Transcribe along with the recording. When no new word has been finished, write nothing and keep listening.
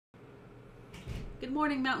Good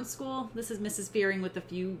morning, Mountain School. This is Mrs. Fearing with a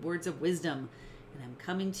few words of wisdom, and I'm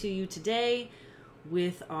coming to you today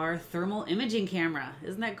with our thermal imaging camera.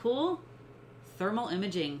 Isn't that cool? Thermal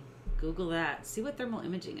imaging. Google that. See what thermal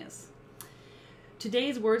imaging is.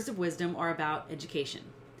 Today's words of wisdom are about education.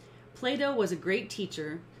 Plato was a great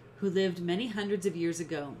teacher who lived many hundreds of years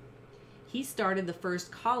ago. He started the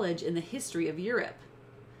first college in the history of Europe.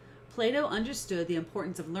 Plato understood the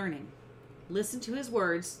importance of learning. Listen to his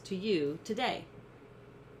words to you today.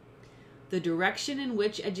 The direction in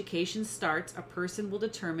which education starts, a person will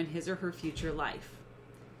determine his or her future life.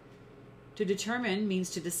 To determine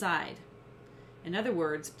means to decide. In other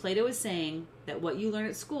words, Plato is saying that what you learn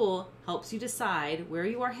at school helps you decide where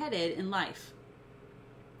you are headed in life.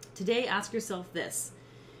 Today, ask yourself this: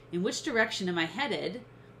 in which direction am I headed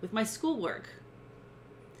with my schoolwork?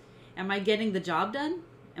 Am I getting the job done?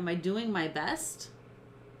 Am I doing my best?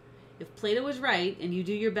 If Plato is right and you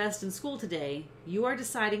do your best in school today, you are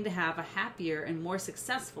deciding to have a happier and more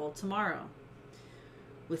successful tomorrow.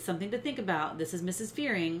 With something to think about, this is Mrs.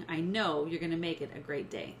 Fearing. I know you're going to make it a great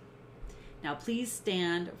day. Now please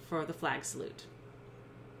stand for the flag salute.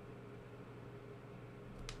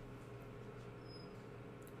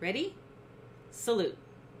 Ready? Salute.